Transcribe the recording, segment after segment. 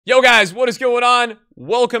Yo guys, what is going on?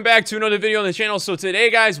 Welcome back to another video on the channel. So today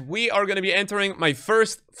guys, we are going to be entering my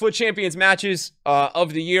first FUT Champions matches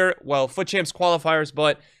of the year. Well, FUT Champs qualifiers,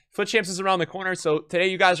 but FUT Champs is around the corner. So today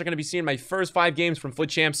you guys are going to be seeing my first 5 games from FUT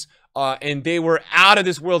Champs, and they were out of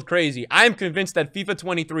this world crazy. I am convinced that FIFA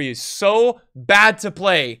 23 is so bad to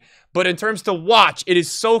play, but in terms to watch, it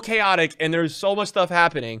is so chaotic and there's so much stuff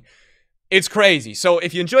happening. It's crazy. So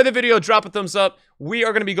if you enjoyed the video, drop a thumbs up. We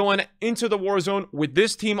are going to be going into the war zone with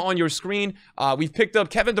this team on your screen. We've picked up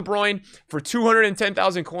Kevin De Bruyne for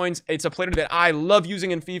 210,000 coins. It's a player that I love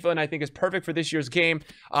using in FIFA and I think is perfect for this year's game.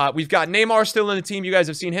 We've got Neymar still in the team. You guys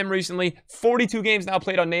have seen him recently. 42 games now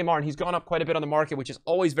played on Neymar, and he's gone up quite a bit on the market, which is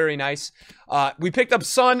always very nice. We picked up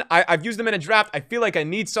Son. I've used him in a draft. I feel like I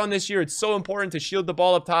need Son this year. It's so important to shield the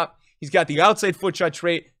ball up top. He's got the outside foot shot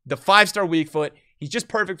trait, the 5-star weak foot. He's just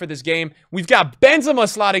perfect for this game. We've got Benzema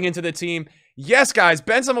slotting into the team. Yes, guys,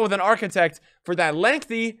 Benzema with an architect for that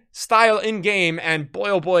lengthy style in-game. And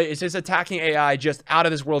boy, oh boy, is his attacking AI just out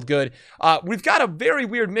of this world good. We've got a very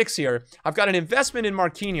weird mix here. I've got an investment in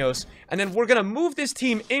Marquinhos. And then we're going to move this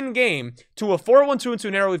team in-game to a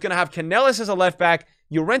 4-1-2-2 narrow. We're going to have Canellis as a left back,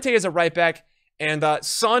 Llorente as a right back, and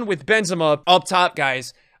Son with Benzema up top,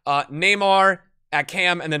 guys. Neymar at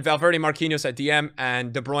cam, and then Valverde, Marquinhos at DM,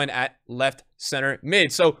 and De Bruyne at left center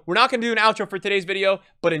mid. So we're not going to do an outro for today's video,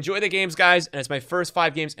 but enjoy the games, guys. And it's my first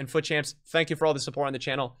 5 games in FUT Champs. Thank you for all the support on the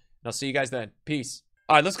channel, and I'll see you guys then. Peace.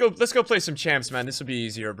 All right, let's go play some champs, man. This will be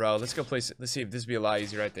easier, bro. Let's see if this will be a lot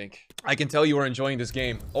easier, I think. I can tell you are enjoying this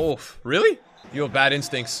game. Oh, really? You have bad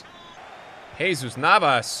instincts. Jesus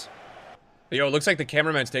Navas. Yo, it looks like the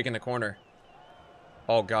cameraman's taking the corner.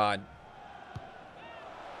 Oh, God.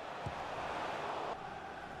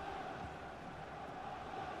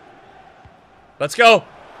 Let's go.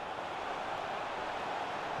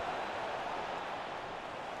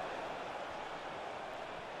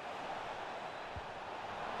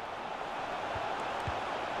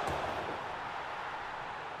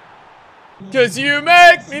 Cause you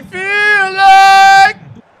make me feel like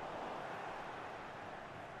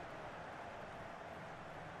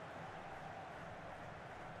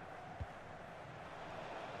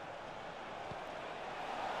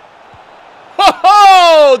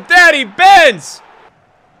ho-ho! Daddy Benz!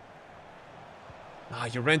 Ah,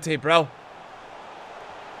 Llorente, bro.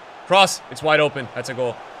 Cross. It's wide open. That's a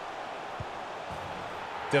goal.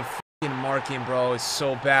 The f***ing marking, bro, is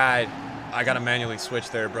so bad. I gotta manually switch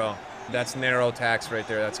there, bro. That's narrow tax right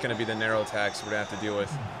there. That's gonna be the narrow tax we're gonna have to deal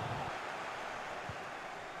with.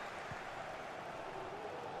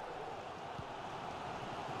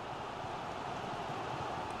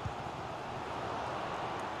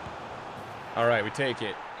 All right, we take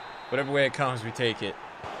it. Whatever way it comes, we take it.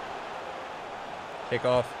 Kick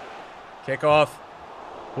off. Kick off.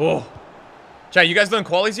 Whoa. Chat, you guys done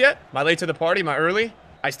qualies yet? Am I late to the party? Am I early?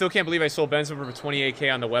 I still can't believe I sold Benzema for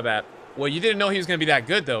 28K on the web app. Well, you didn't know he was going to be that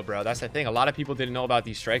good, though, bro. That's the thing. A lot of people didn't know about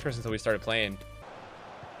these strikers until we started playing.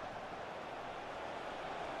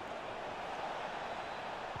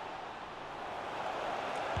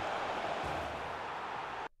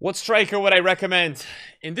 What striker would I recommend?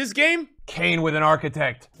 In this game, Kane with an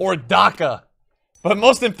architect. Or Daka. But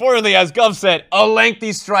most importantly, as Gov said, a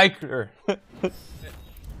lengthy striker.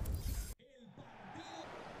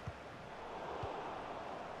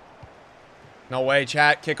 No way,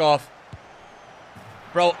 chat. Kick off.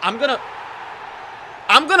 Bro, I'm gonna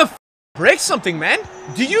break something, man.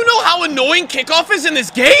 Do you know how annoying kickoff is in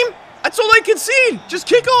this game? That's all I can see. Just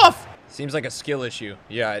kick off. Seems like a skill issue.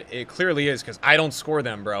 Yeah, it clearly is, because I don't score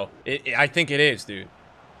them, bro. I think it is, dude.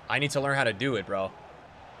 I need to learn how to do it, bro.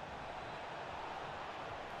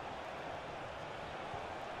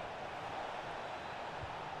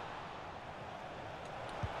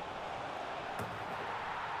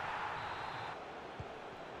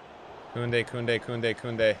 Koundé, Koundé, Koundé,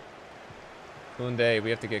 Koundé. Koundé, we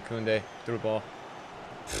have to get Koundé. Through ball.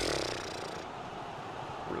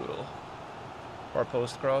 Brutal. Far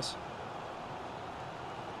post cross.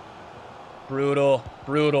 Brutal,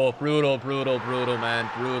 brutal, brutal, brutal, brutal, man.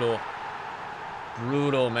 Brutal.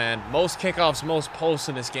 Brutal, man. Most kickoffs, most posts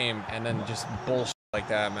in this game, and then just bullshit like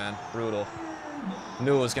that, man. Brutal.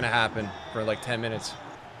 Knew it was gonna happen for like 10 minutes.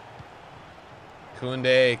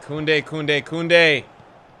 Koundé, Koundé, Koundé, Koundé.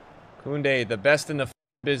 Koundé, the best in the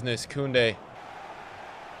business. Koundé.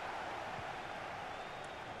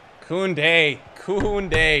 Koundé.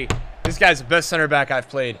 Koundé. This guy's the best center back I've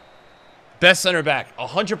played. Best center back.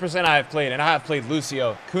 100% I have played, and I have played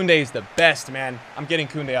Lucio. Koundé is the best, man. I'm getting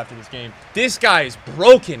Koundé after this game. This guy is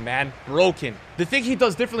broken, man. Broken. The thing he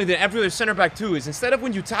does differently than every other center back, too, is instead of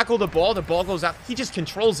when you tackle the ball goes out, he just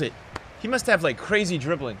controls it. He must have, like, crazy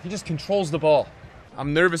dribbling. He just controls the ball.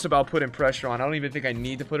 I'm nervous about putting pressure on. I don't even think I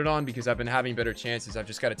need to put it on because I've been having better chances. I've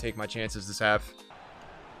just got to take my chances this half.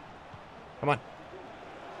 Come on.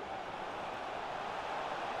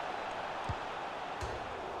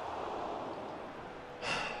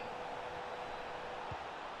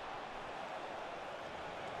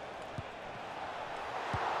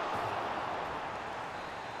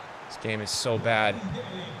 This game is so bad.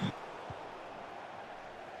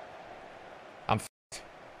 I'm f***ed.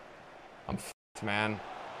 I'm f***ed, man.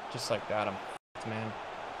 Just like that, I'm f***ed, man.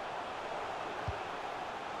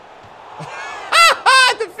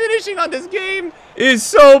 The finishing on this game is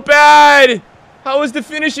so bad. How is the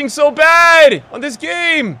finishing so bad on this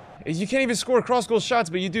game? You can't even score cross-goal shots,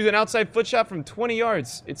 but you do an outside foot shot from 20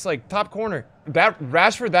 yards. It's like top corner. That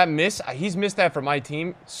Rashford, that miss, he's missed that for my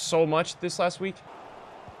team so much this last week.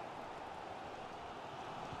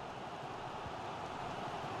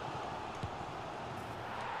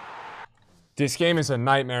 This game is a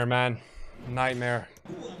nightmare, man. Nightmare.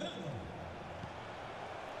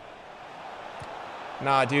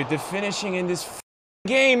 Nah, dude, the finishing in this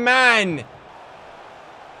game, man.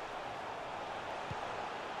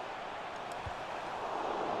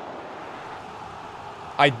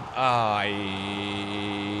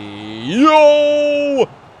 Yo!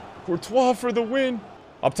 Courtois for the win.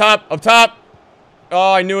 Up top, up top.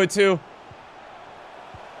 Oh, I knew it too.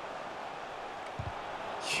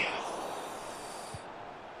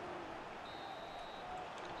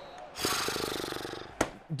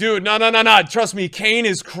 Dude, no. Trust me, Kane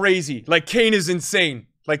is crazy. Like, Kane is insane.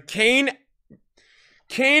 Like, Kane,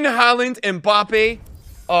 Haaland, Mbappe,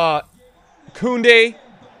 Koundé,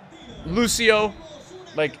 Lucio.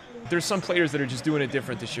 Like, there's some players that are just doing it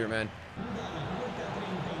different this year, man.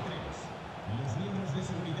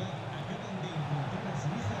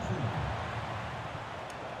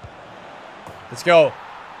 Let's go.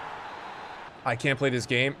 I can't play this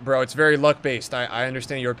game. Bro, it's very luck-based. I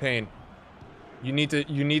understand your pain. You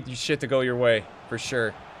need shit to go your way, for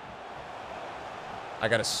sure. I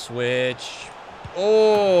gotta switch.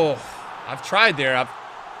 Oh, I've tried there.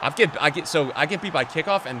 I get beat by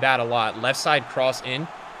kickoff and that a lot. Left side cross in.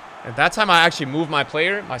 And that time I actually moved my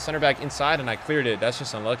player, my center back inside, and I cleared it. That's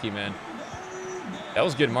just unlucky, man. That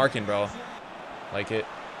was good marking, bro. Like it.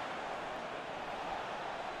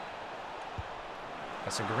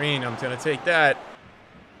 That's a green. I'm gonna take that.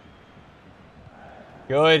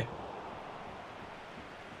 Good.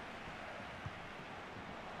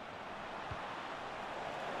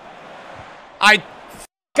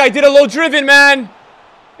 I did a low driven, man.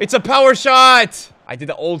 It's a power shot. I did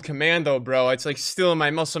the old commando, bro. It's like still in my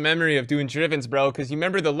muscle memory of doing drivens, bro. Because you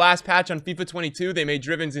remember the last patch on FIFA 22, they made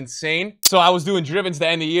drivens insane. So I was doing drivens the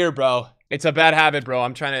end of the year, bro. It's a bad habit, bro.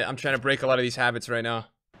 I'm trying to break a lot of these habits right now.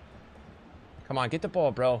 Come on, get the ball,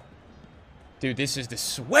 bro. Dude, this is the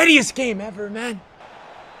sweatiest game ever, man.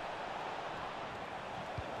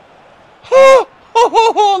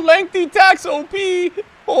 Lengthy tax OP.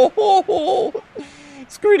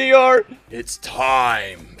 Screeny art. It's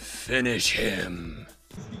time. Finish him.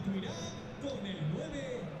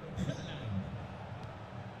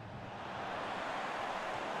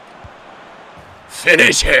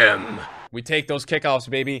 Finish him. We take those kickoffs,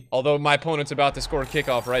 baby. Although my opponent's about to score a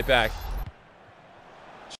kickoff right back.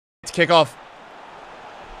 It's kickoff.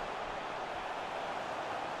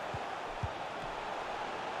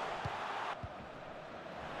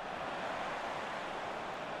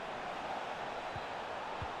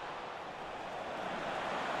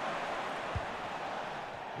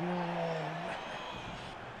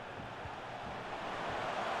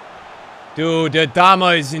 Dude, the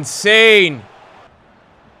Dama is insane.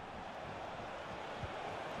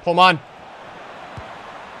 Pull him on.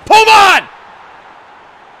 Pull him on!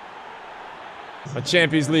 A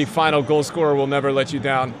Champions League final goal scorer will never let you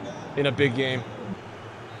down in a big game.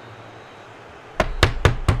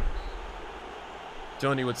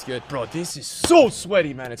 Johnny, what's good? Bro, this is so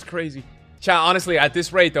sweaty, man. It's crazy. Chat, honestly, at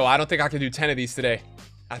this rate, though, I don't think I can do 10 of these today.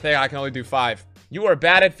 I think I can only do 5. You are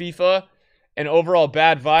bad at FIFA and overall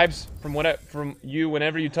bad vibes from you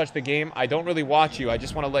whenever you touch the game. I don't really watch you. I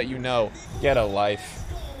just want to let you know. Get a life.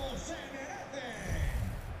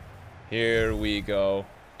 Here we go.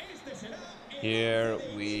 Here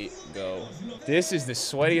we go. This is the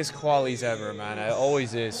sweatiest qualies ever, man. It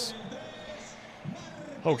always is.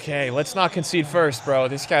 Okay, let's not concede first, bro.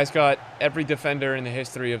 This guy's got every defender in the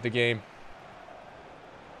history of the game.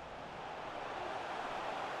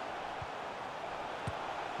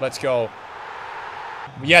 Let's go.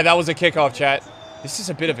 Yeah, that was a kickoff, chat. This is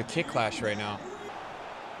a bit of a kick clash right now.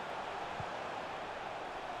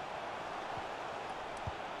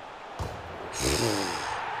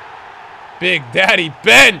 Big Daddy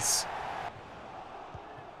Benz.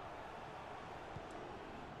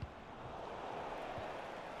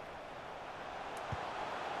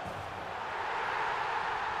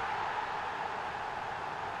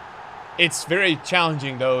 It's very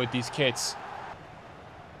challenging, though, with these kits.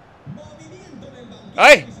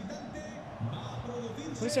 Hey!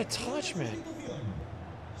 What is that touch, man?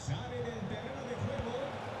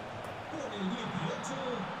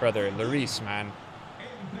 Brother, Lloris, man.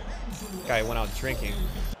 Guy went out drinking.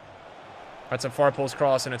 That's a far post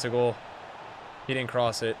cross, and it's a goal. He didn't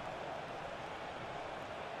cross it.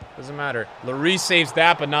 Doesn't matter. Lloris saves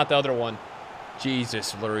that, but not the other one.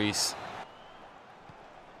 Jesus, Lloris.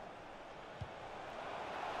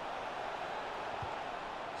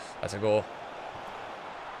 That's a goal.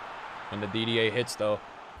 When the DDA hits, though.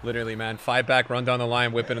 Literally, man. 5 back, run down the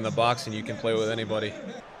line, whip it in the box, and you can play with anybody.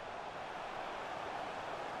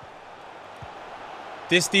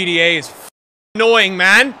 This DDA is annoying,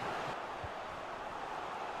 man.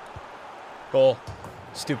 Goal.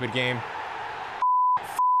 Stupid game.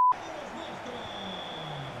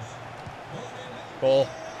 Goal.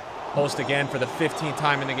 Post again for the 15th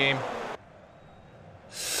time in the game.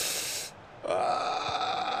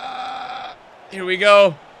 Here we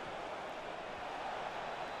go.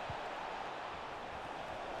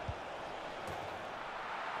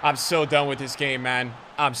 I'm so done with this game, man.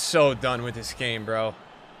 I'm so done with this game, bro.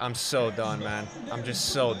 I'm so done, man. I'm just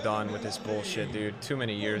so done with this bullshit, dude. Too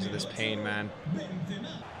many years of this pain, man.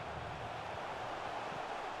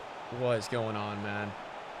 What is going on, man?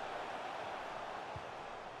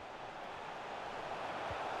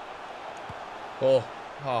 Oh.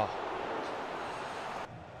 Oh.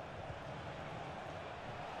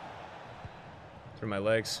 Through my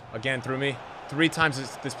legs. Again, through me. 3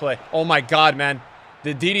 times this play. Oh my god, man.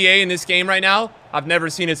 The DDA in this game right now, I've never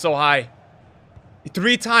seen it so high.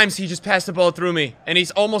 3 times he just passed the ball through me. And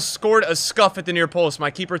he's almost scored a scuff at the near post.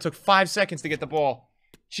 My keeper took 5 seconds to get the ball.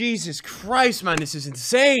 Jesus Christ, man. This is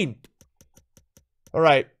insane.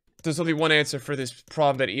 Alright. There's only one answer for this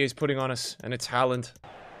problem that EA is putting on us. And it's Haaland.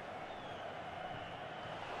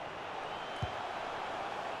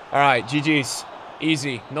 Alright, GG's.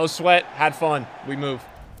 Easy. No sweat. Had fun. We move.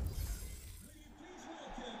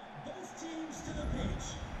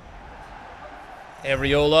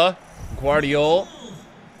 Areola. Guardiola.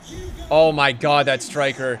 Oh my god, that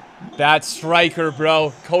striker. That striker,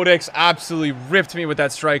 bro. Codex absolutely ripped me with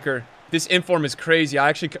that striker. This inform is crazy. I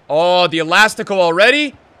actually... Oh, the Elastico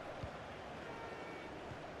already?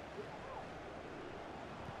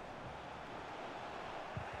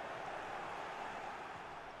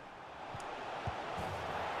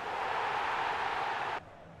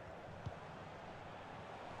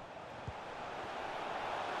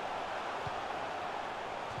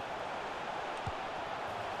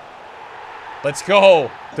 Let's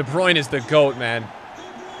go. De Bruyne is the GOAT, man.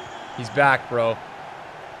 He's back, bro.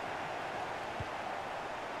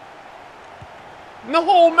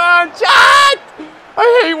 No, man. Chat!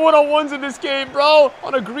 I hate one-on-ones in this game, bro.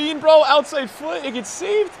 On a green, bro. Outside foot. It gets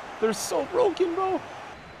saved. They're so broken, bro.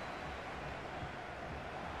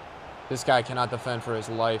 This guy cannot defend for his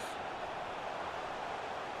life.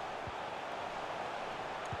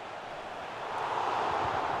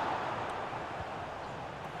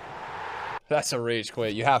 That's a rage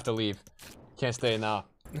quit. You have to leave. Can't stay now.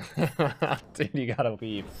 Dude, you gotta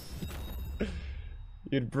leave.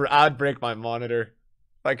 I'd break my monitor.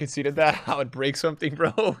 If I conceded that, I would break something,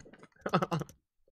 bro.